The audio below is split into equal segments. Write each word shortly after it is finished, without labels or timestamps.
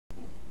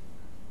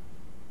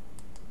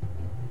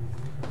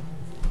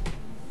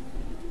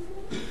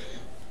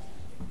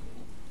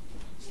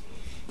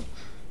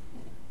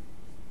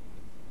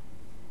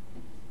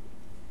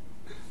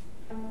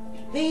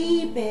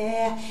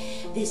baby,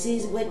 this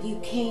is what you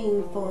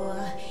came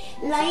for.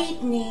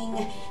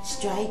 Lightning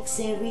strikes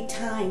every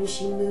time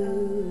she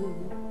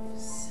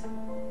moves,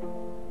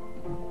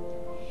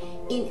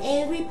 and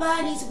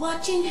everybody's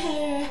watching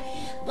her,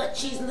 but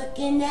she's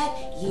looking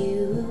at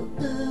you,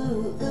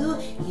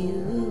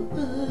 you,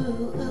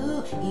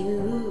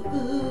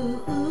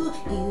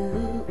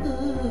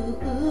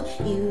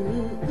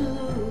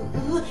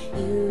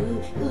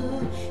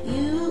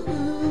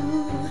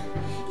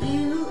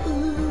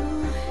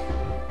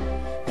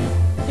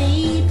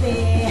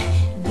 baby,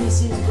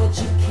 this is what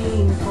you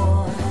came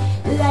for.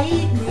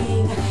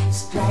 Lightning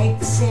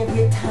strikes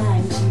every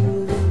time she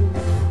moves,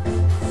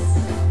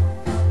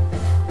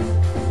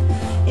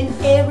 and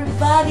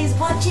everybody's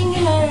watching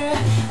her,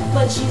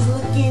 but she's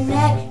looking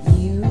at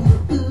you,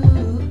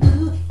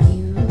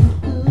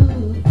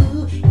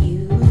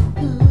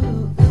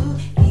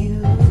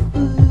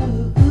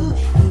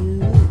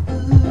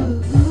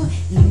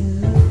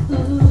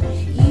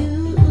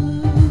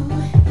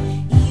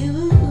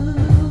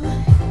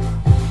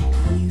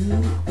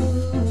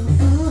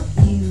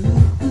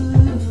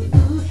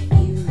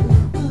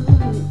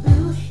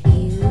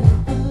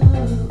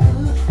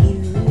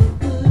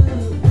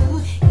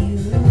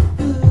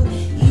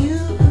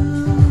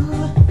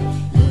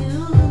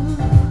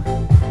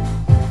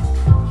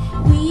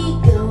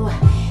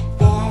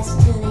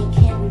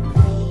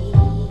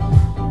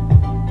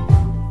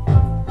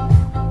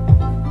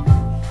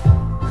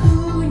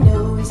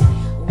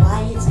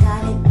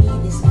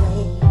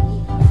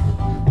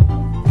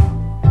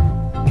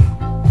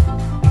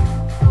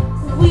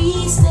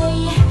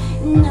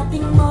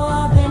 nothing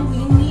more than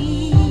we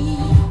need.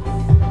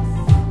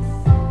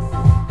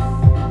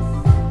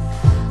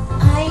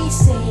 I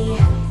say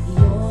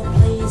your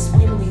place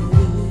when we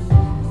leave.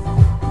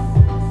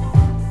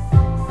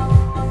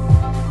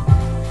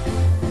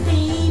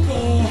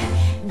 Baby,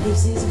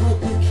 this is what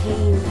you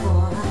came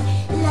for.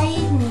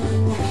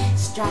 Lightning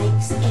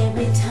strikes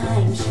every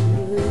time she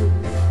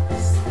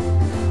moves,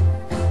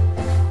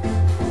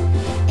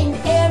 and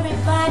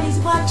everybody's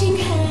watching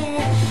her,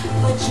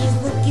 but she's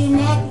looking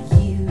at you.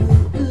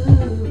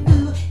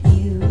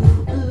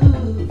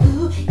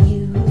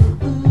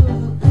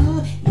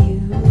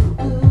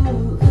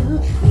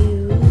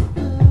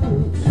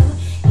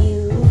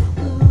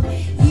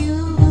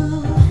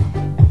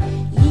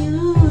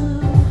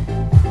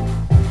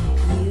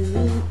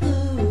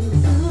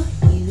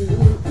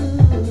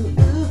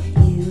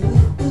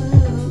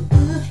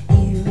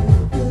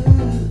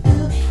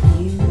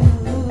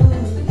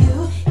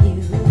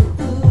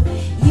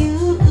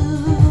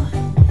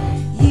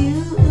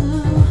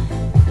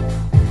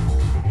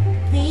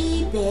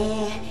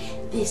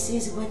 This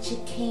is what you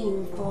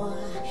came for.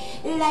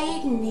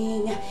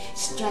 Lightning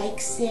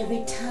strikes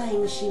every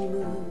time she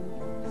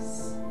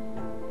moves.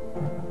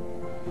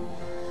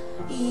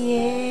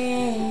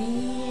 Yeah,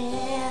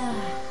 yeah.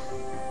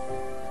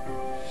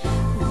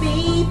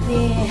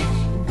 Baby,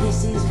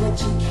 this is what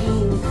you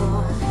came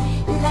for.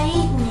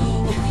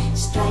 Lightning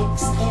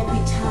strikes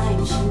every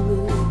time she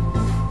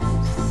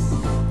moves,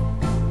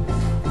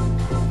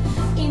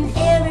 and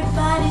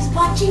everybody's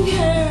watching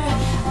her,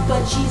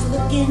 but she's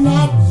looking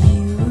at you.